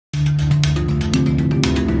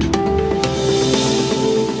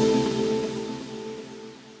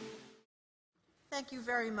Thank you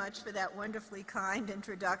very much for that wonderfully kind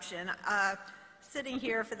introduction. Sitting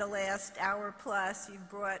here for the last hour plus, you've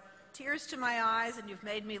brought tears to my eyes and you've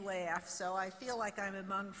made me laugh, so I feel like I'm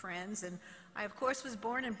among friends. And I, of course, was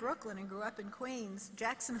born in Brooklyn and grew up in Queens,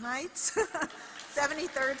 Jackson Heights,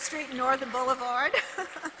 73rd Street and Northern Boulevard.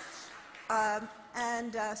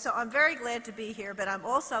 So I'm very glad to be here, but I'm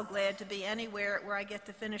also glad to be anywhere where I get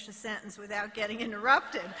to finish a sentence without getting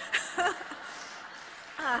interrupted.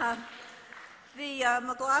 The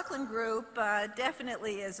McLaughlin Group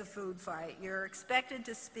definitely is a food fight. You're expected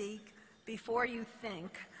to speak before you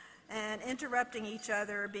think, and interrupting each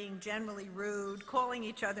other, being generally rude, calling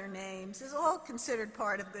each other names is all considered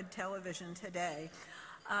part of good television today.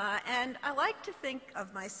 And I like to think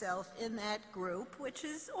of myself in that group, which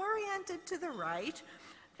is oriented to the right,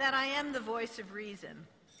 that I am the voice of reason.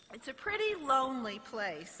 It's a pretty lonely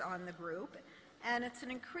place on the group, and it's an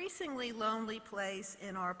increasingly lonely place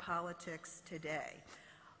in our politics today.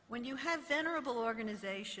 When you have venerable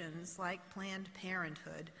organizations like Planned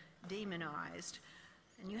Parenthood demonized,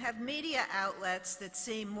 and you have media outlets that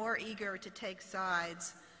seem more eager to take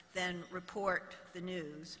sides than report the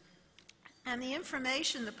news, and the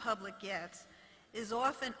information the public gets is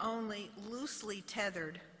often only loosely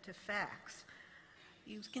tethered to facts,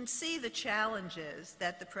 you can see the challenges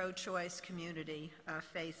that the pro-choice community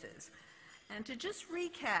faces. And to just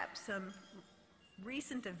recap some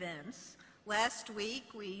recent events, last week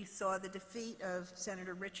we saw the defeat of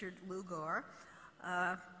Senator Richard Lugar,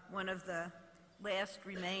 one of the last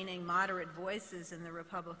remaining moderate voices in the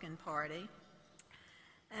Republican Party.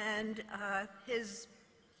 And his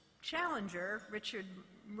challenger, Richard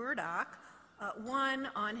Murdoch, won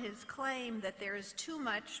on his claim that there is too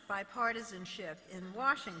much bipartisanship in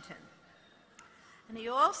Washington. And he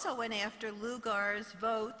also went after Lugar's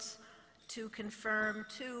votes to confirm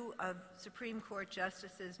two of Supreme Court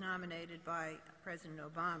justices nominated by President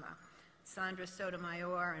Obama, Sandra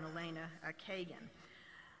Sotomayor and Elena Kagan.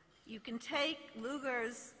 You can take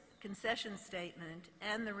Lugar's concession statement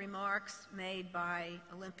and the remarks made by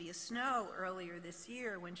Olympia Snowe earlier this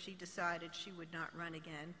year when she decided she would not run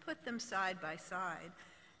again, put them side by side,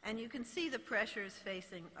 and you can see the pressures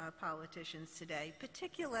facing politicians today,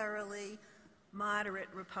 particularly moderate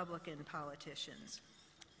Republican politicians.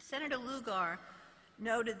 Senator Lugar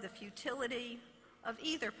noted the futility of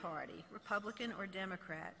either party, Republican or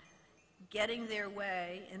Democrat, getting their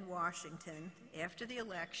way in Washington after the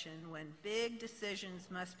election when big decisions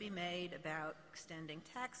must be made about extending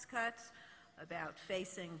tax cuts, about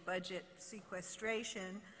facing budget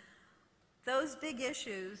sequestration. Those big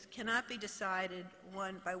issues cannot be decided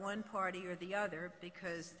by one party or the other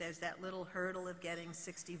because there's that little hurdle of getting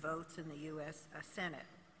 60 votes in the U.S. Senate.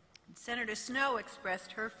 Senator Snowe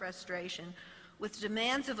expressed her frustration with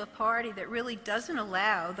demands of a party that really doesn't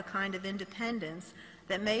allow the kind of independence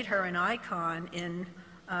that made her an icon in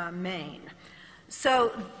Maine.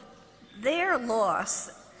 So their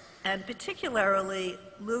loss, and particularly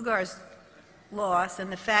Lugar's loss and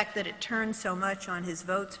the fact that it turned so much on his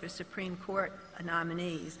votes for Supreme Court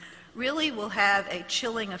nominees, really will have a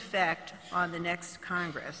chilling effect on the next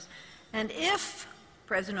Congress. And if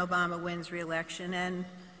President Obama wins re-election, and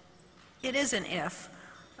it is an if,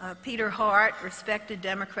 Peter Hart, respected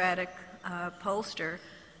Democratic pollster,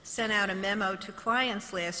 sent out a memo to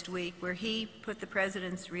clients last week where he put the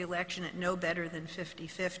president's re-election at no better than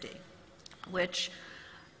 50-50, which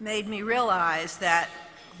made me realize that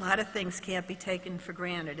a lot of things can't be taken for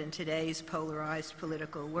granted in today's polarized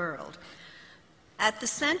political world. At the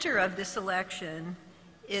center of this election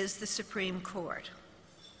is the Supreme Court.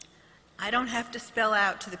 I don't have to spell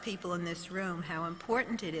out to the people in this room how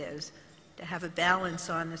important it is to have a balance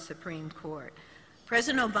on the Supreme Court.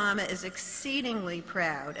 President Obama is exceedingly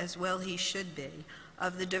proud, as well he should be,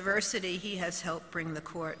 of the diversity he has helped bring the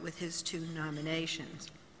court with his two nominations.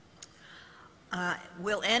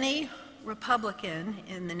 Will any Republican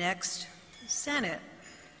in the next Senate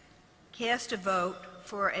cast a vote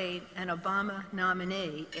for an Obama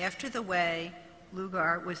nominee after the way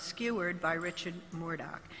Lugar was skewered by Richard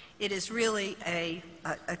Murdoch? It is really a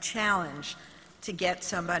challenge to get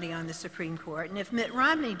somebody on the Supreme Court. And if Mitt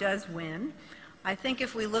Romney does win, I think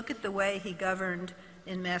if we look at the way he governed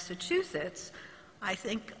in Massachusetts, I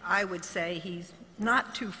think I would say he's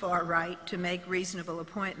not too far right to make reasonable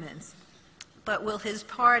appointments. But will his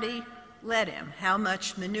party let him? How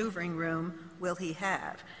much maneuvering room will he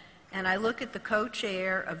have? And I look at the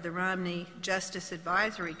co-chair of the Romney Justice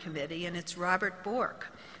Advisory Committee, and it's Robert Bork.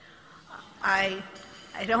 I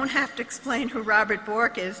don't have to explain who Robert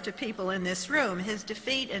Bork is to people in this room. His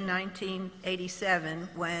defeat in 1987,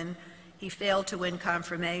 when he failed to win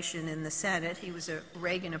confirmation in the Senate, he was a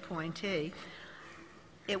Reagan appointee,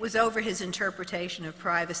 it was over his interpretation of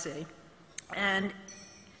privacy. And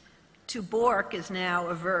to bork is now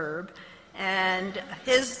a verb, and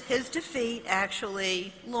his defeat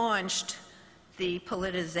actually launched the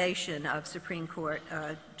politicization of Supreme Court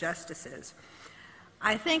justices.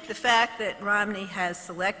 I think the fact that Romney has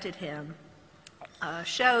selected him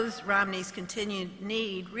shows Romney's continued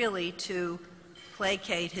need really to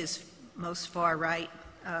placate his most far-right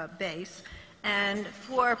base. And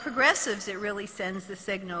for progressives, it really sends the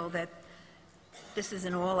signal that this is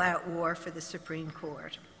an all-out war for the Supreme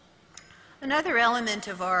Court. Another element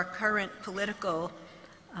of our current political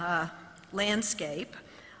landscape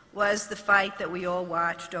was the fight that we all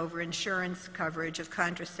watched over insurance coverage of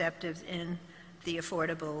contraceptives in the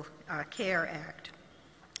Affordable Care Act.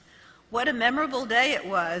 What a memorable day it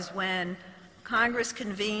was when Congress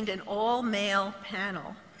convened an all-male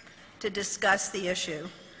panel to discuss the issue.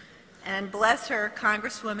 And bless her,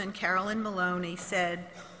 Congresswoman Carolyn Maloney said,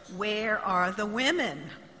 "Where are the women?"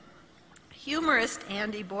 Humorist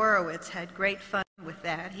Andy Borowitz had great fun with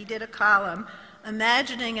that. He did a column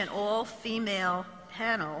imagining an all-female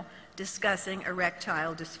panel discussing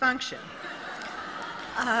erectile dysfunction.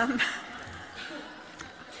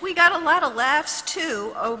 We got a lot of laughs,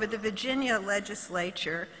 too, over the Virginia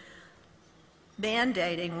legislature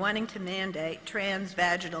wanting to mandate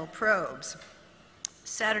transvaginal probes.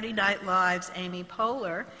 Saturday Night Live's Amy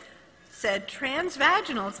Poehler said,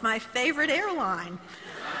 "Transvaginal is my favorite airline."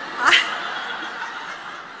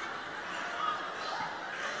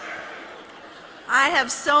 I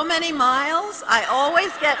have so many miles, I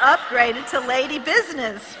always get upgraded to lady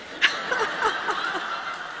business.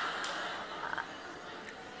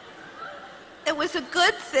 It was a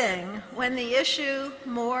good thing when the issue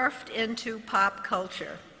morphed into pop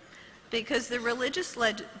culture, because the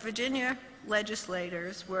Virginia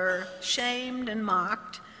legislators were shamed and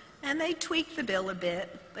mocked, and they tweaked the bill a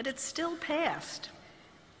bit, but it still passed.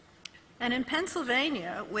 And in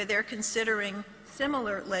Pennsylvania, where they're considering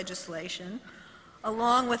similar legislation,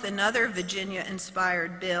 along with another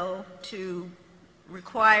Virginia-inspired bill to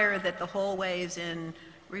require that the hallways in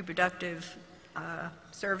reproductive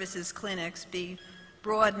services clinics be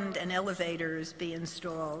broadened and elevators be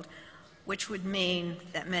installed, which would mean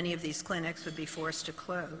that many of these clinics would be forced to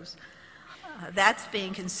close. That's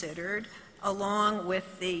being considered, along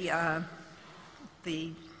with the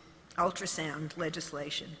ultrasound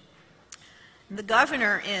legislation. The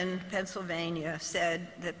governor in Pennsylvania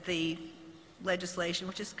said that the legislation,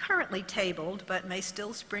 which is currently tabled but may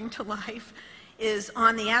still spring to life, is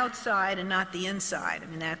on the outside and not the inside. I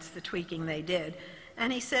mean, that's the tweaking they did.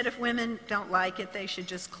 And he said if women don't like it, they should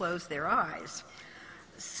just close their eyes.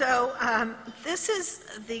 So this is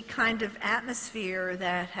the kind of atmosphere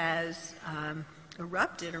that has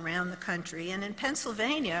erupted around the country. And in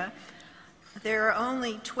Pennsylvania, there are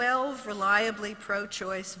only 12 reliably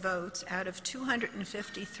pro-choice votes out of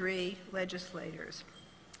 253 legislators.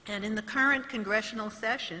 And in the current congressional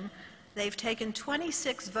session, they've taken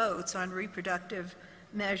 26 votes on reproductive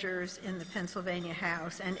measures in the Pennsylvania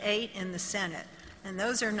House and 8 in the Senate. And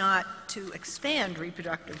those are not to expand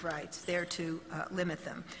reproductive rights, they're to limit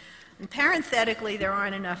them. And parenthetically, there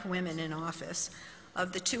aren't enough women in office.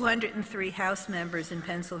 Of the 203 House members in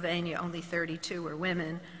Pennsylvania, only 32 are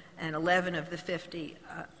women, and 11 of the 50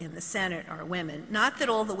 in the Senate are women. Not that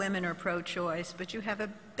all the women are pro-choice, but you have a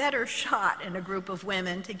better shot in a group of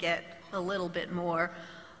women to get a little bit more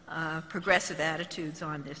progressive attitudes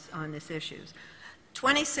on this issues.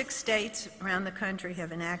 26 states around the country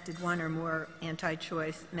have enacted one or more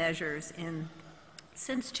anti-choice measures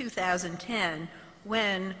since 2010,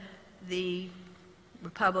 when the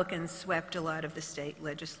Republicans swept a lot of the state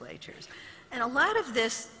legislatures. And a lot of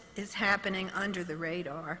this is happening under the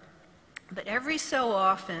radar, but every so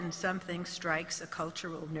often something strikes a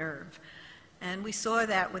cultural nerve. And we saw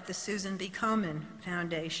that with the Susan B. Komen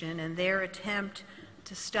Foundation and their attempt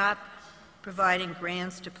to stop providing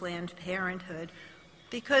grants to Planned Parenthood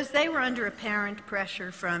because they were under apparent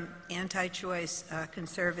pressure from anti-choice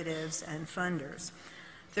conservatives and funders.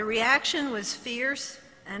 The reaction was fierce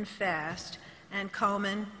and fast, and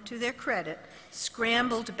Komen, to their credit,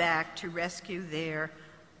 scrambled back to rescue their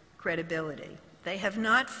credibility. They have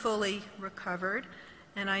not fully recovered,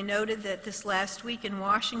 and I noted that this last week in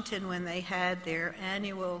Washington, when they had their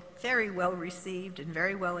annual, very well-received and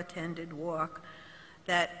very well-attended walk,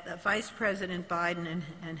 that Vice President Biden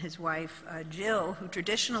and his wife Jill, who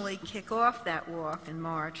traditionally kick off that walk in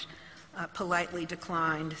March, politely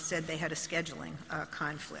declined, said they had a scheduling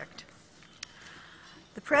conflict.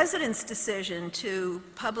 The President's decision to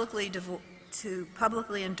publicly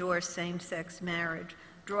endorse same-sex marriage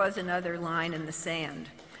draws another line in the sand.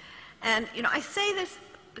 And, I say this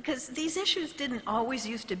because these issues didn't always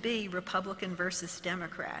used to be Republican versus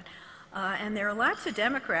Democrat. And there are lots of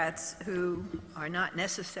Democrats who are not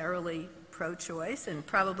necessarily pro-choice and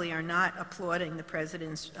probably are not applauding the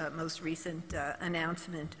president's most recent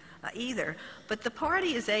announcement either. But the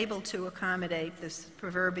party is able to accommodate this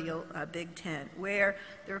proverbial big tent, where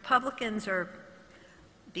the Republicans are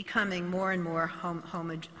becoming more and more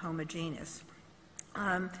homogeneous.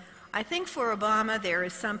 I think for Obama there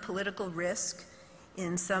is some political risk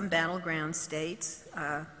in some battleground states,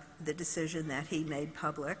 the decision that he made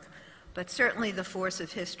public, but certainly the force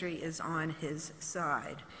of history is on his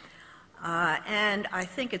side. And I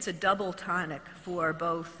think it's a double tonic for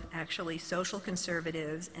both actually social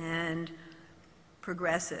conservatives and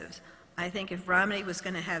progressives. I think if Romney was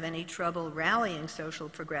going to have any trouble rallying social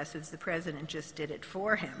progressives, the president just did it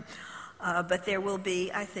for him. But there will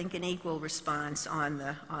be, I think, an equal response on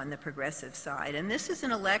the progressive side. And this is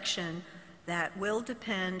an election that will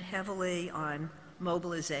depend heavily on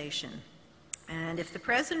mobilization. And if the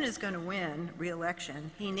president is going to win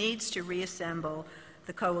re-election, he needs to reassemble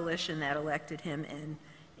the coalition that elected him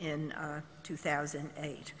in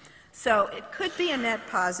 2008. So it could be a net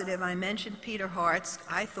positive. I mentioned Peter Hart's,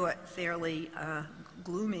 I thought, fairly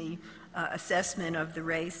gloomy assessment of the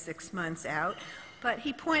race 6 months out. But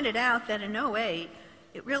he pointed out that in 2008,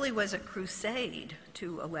 it really was a crusade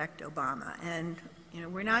to elect Obama. And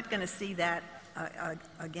we're not going to see that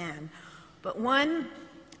again. But one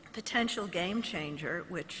potential game changer,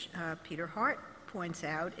 which Peter Hart points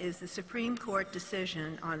out, is the Supreme Court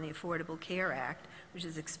decision on the Affordable Care Act, which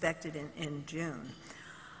is expected in June.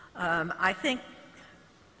 I think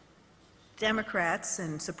Democrats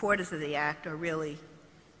and supporters of the act are really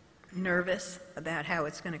nervous about how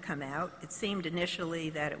it's going to come out. It seemed initially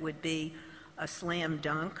that it would be a slam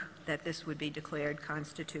dunk, that this would be declared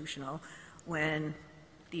constitutional. When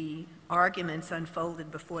the arguments unfolded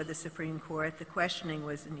before the Supreme Court, the questioning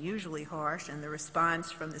was unusually harsh, and the response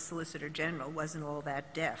from the Solicitor General wasn't all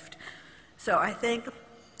that deft. So I think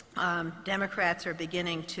Democrats are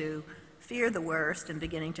beginning to fear the worst and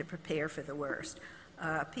beginning to prepare for the worst.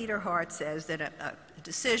 Peter Hart says that a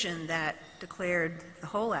decision that declared the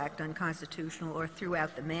whole act unconstitutional or threw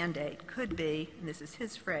out the mandate could be, and this is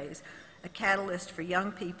his phrase, a catalyst for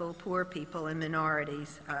young people, poor people, and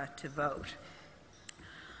minorities to vote.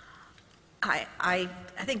 I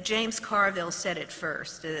think James Carville said it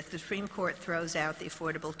first. If the Supreme Court throws out the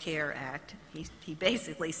Affordable Care Act, he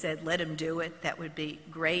basically said, let him do it. That would be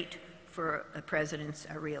great for a president's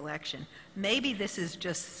re-election. Maybe this is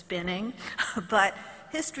just spinning, but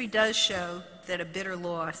history does show that a bitter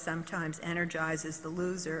loss sometimes energizes the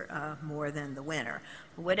loser more than the winner.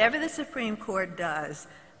 Whatever the Supreme Court does,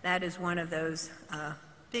 that is one of those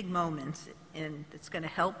big moments that's going to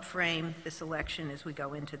help frame this election as we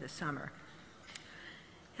go into the summer.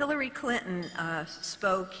 Hillary Clinton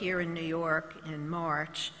spoke here in New York in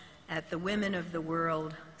March at the Women of the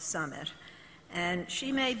World Summit. And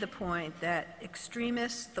she made the point that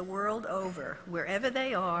extremists the world over, wherever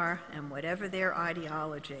they are and whatever their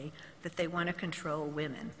ideology, that they want to control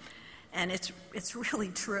women. And it's really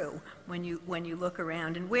true when you look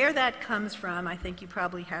around. And where that comes from, I think you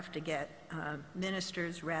probably have to get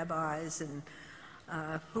ministers, rabbis, and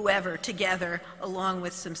whoever together, along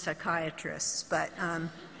with some psychiatrists. But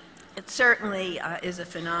it certainly is a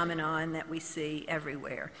phenomenon that we see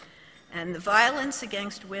everywhere. And the Violence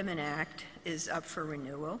Against Women Act is up for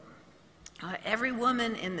renewal. Every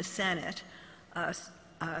woman in the Senate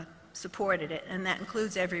supported it, and that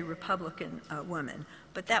includes every Republican woman.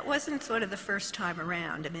 But that wasn't sort of the first time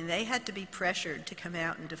around. I mean, they had to be pressured to come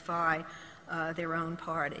out and defy their own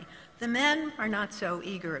party. The men are not so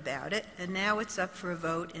eager about it, and now it's up for a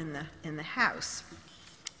vote in the House.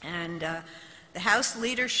 And the House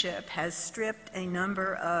leadership has stripped a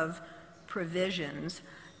number of provisions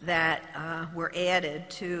that were added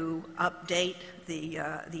to update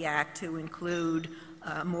the act to include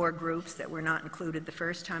more groups that were not included the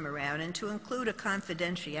first time around, and to include a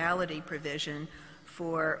confidentiality provision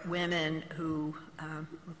for women who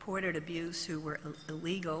reported abuse, who were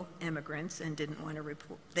illegal immigrants and didn't want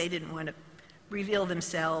to reveal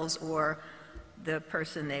themselves or the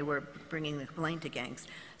person they were bringing the complaint against.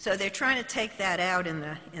 So they're trying to take that out in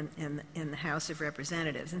the House of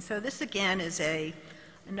Representatives. And so this again is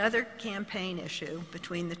another campaign issue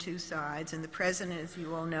between the two sides, and the president, as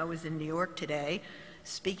you all know, is in New York today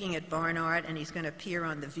speaking at Barnard, and he's going to appear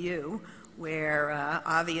on The View, where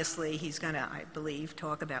obviously he's going to, I believe,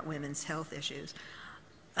 talk about women's health issues.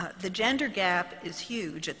 The gender gap is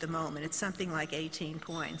huge at the moment. It's something like 18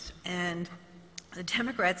 points. And the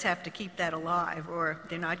Democrats have to keep that alive or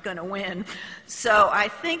they're not going to win. So I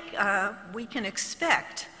think we can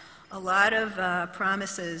expect a lot of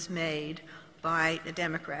promises made by the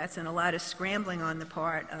Democrats and a lot of scrambling on the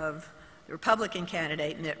part of the Republican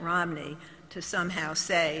candidate, Mitt Romney, to somehow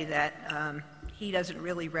say that he doesn't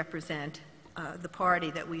really represent the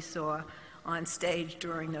party that we saw on stage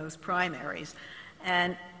during those primaries.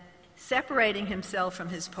 And separating himself from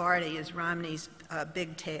his party is Romney's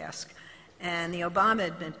big task. And the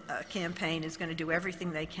Obama campaign is going to do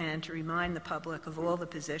everything they can to remind the public of all the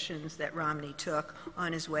positions that Romney took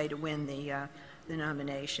on his way to win the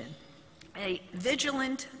nomination. A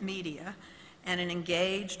vigilant media and an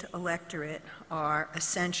engaged electorate are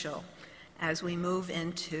essential as we move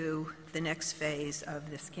into the next phase of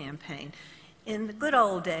this campaign. In the good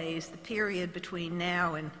old days, the period between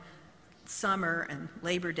now and summer and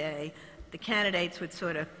Labor Day, the candidates would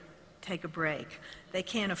sort of take a break. They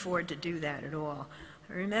can't afford to do that at all.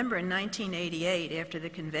 I remember in 1988, after the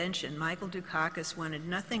convention, Michael Dukakis wanted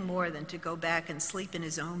nothing more than to go back and sleep in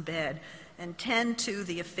his own bed and tend to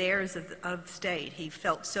the affairs of state. He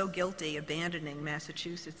felt so guilty abandoning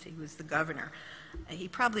Massachusetts. He was the governor. He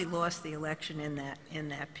probably lost the election in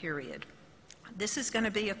that period. This is going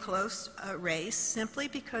to be a close race simply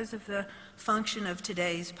because of the function of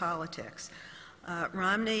today's politics.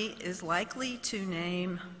 Romney is likely to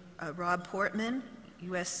name Rob Portman,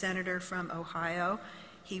 U.S. Senator from Ohio.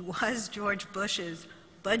 He was George Bush's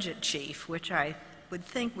budget chief, which I would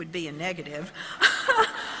think would be a negative.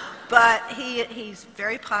 But he's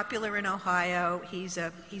very popular in Ohio. He's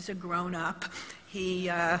a grown-up.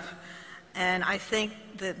 And I think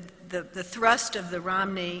the thrust of the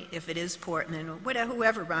Romney, if it is Portman, or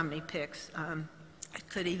whoever Romney picks, it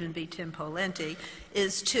could even be Tim Pawlenty,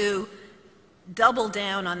 is to double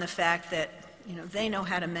down on the fact that they know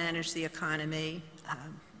how to manage the economy.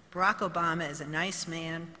 Barack Obama is a nice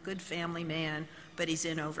man, good family man, but he's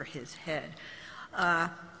in over his head.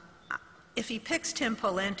 If he picks Tim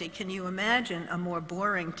Pawlenty, can you imagine a more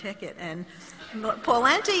boring ticket? And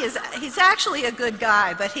Pawlenty he's actually a good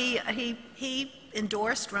guy, but he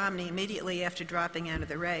endorsed Romney immediately after dropping out of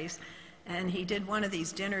the race. And he did one of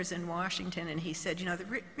these dinners in Washington, and he said,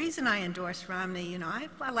 the reason I endorsed Romney,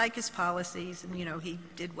 I like his policies, and, he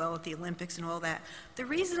did well at the Olympics and all that. The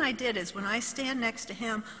reason I did is when I stand next to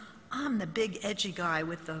him, I'm the big edgy guy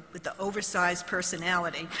with the oversized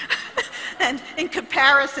personality. And in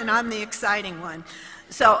comparison, I'm the exciting one.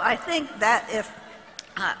 So I think that if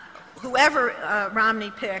whoever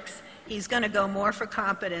Romney picks, he's going to go more for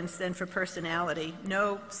competence than for personality.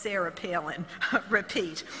 No Sarah Palin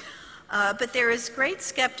repeat. But there is great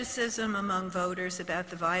skepticism among voters about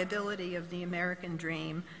the viability of the American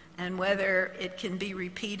dream and whether it can be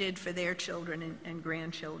repeated for their children and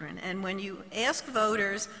grandchildren. And when you ask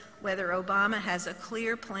voters whether Obama has a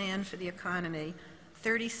clear plan for the economy,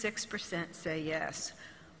 36% say yes.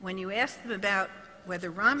 When you ask them about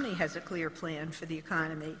whether Romney has a clear plan for the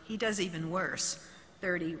economy, he does even worse,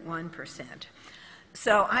 31%.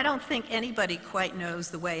 So I don't think anybody quite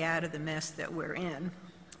knows the way out of the mess that we're in.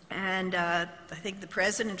 And I think the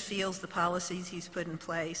president feels the policies he's put in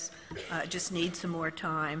place just need some more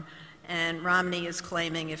time. And Romney is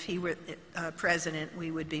claiming if he were president,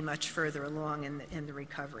 we would be much further along in the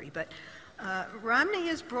recovery. But Romney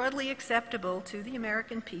is broadly acceptable to the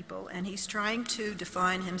American people, and he's trying to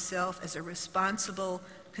define himself as a responsible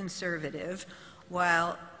conservative,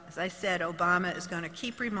 while, as I said, Obama is going to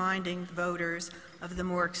keep reminding voters of the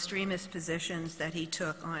more extremist positions that he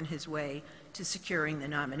took on his way to securing the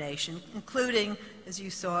nomination, including, as you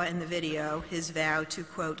saw in the video, his vow to,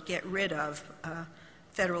 quote, get rid of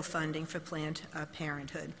federal funding for Planned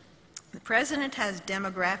Parenthood. The president has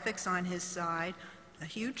demographics on his side, a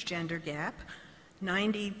huge gender gap,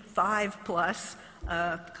 95 plus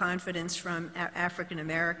confidence from African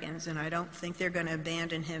Americans, and I don't think they're going to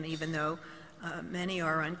abandon him even though many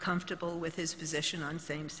are uncomfortable with his position on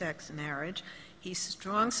same-sex marriage. He's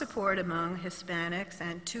strong support among Hispanics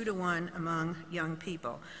and 2-to-1 among young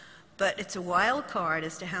people. But it's a wild card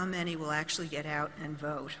as to how many will actually get out and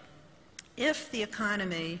vote. If the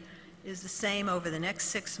economy is the same over the next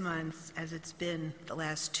 6 months as it's been the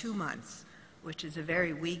last 2 months, which is a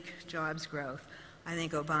very weak jobs growth, I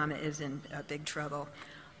think Obama is in big trouble.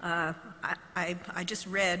 I just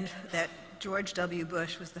read that George W.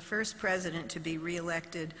 Bush was the first president to be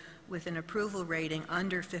reelected with an approval rating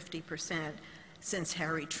under 50% since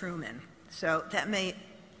Harry Truman. So that may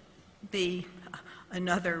be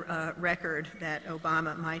another record that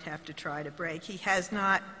Obama might have to try to break. He has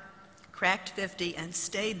not cracked 50 and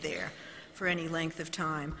stayed there for any length of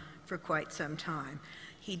time for quite some time.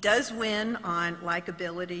 He does win on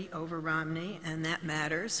likability over Romney, and that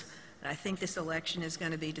matters. I think this election is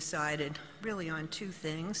going to be decided really on two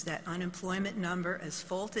things: that unemployment number, as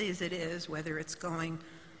faulty as it is, whether it's going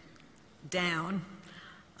down,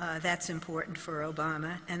 that's important for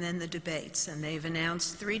Obama, and then the debates. And they've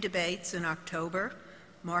announced 3 debates in October.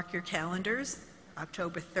 Mark your calendars: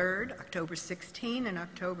 October 3rd, October 16, and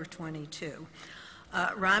October 22.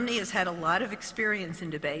 Romney has had a lot of experience in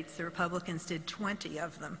debates. The Republicans did 20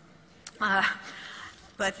 of them.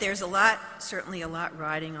 But there's certainly a lot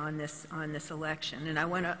riding on this election. And I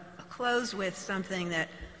want to close with something that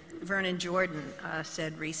Vernon Jordan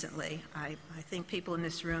said recently. I think people in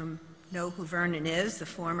this room know who Vernon is, the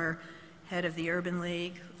former head of the Urban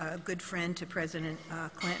League, a good friend to President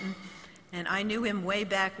Clinton. And I knew him way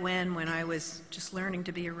back when I was just learning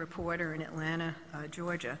to be a reporter in Atlanta,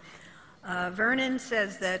 Georgia. Vernon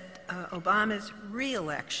says that Obama's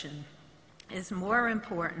re-election is more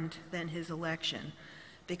important than his election,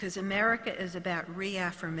 because America is about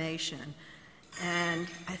reaffirmation. And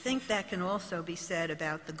I think that can also be said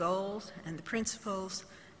about the goals and the principles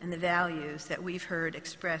and the values that we've heard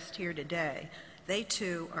expressed here today. They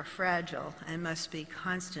too are fragile and must be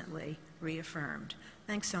constantly reaffirmed.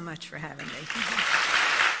 Thanks so much for having me.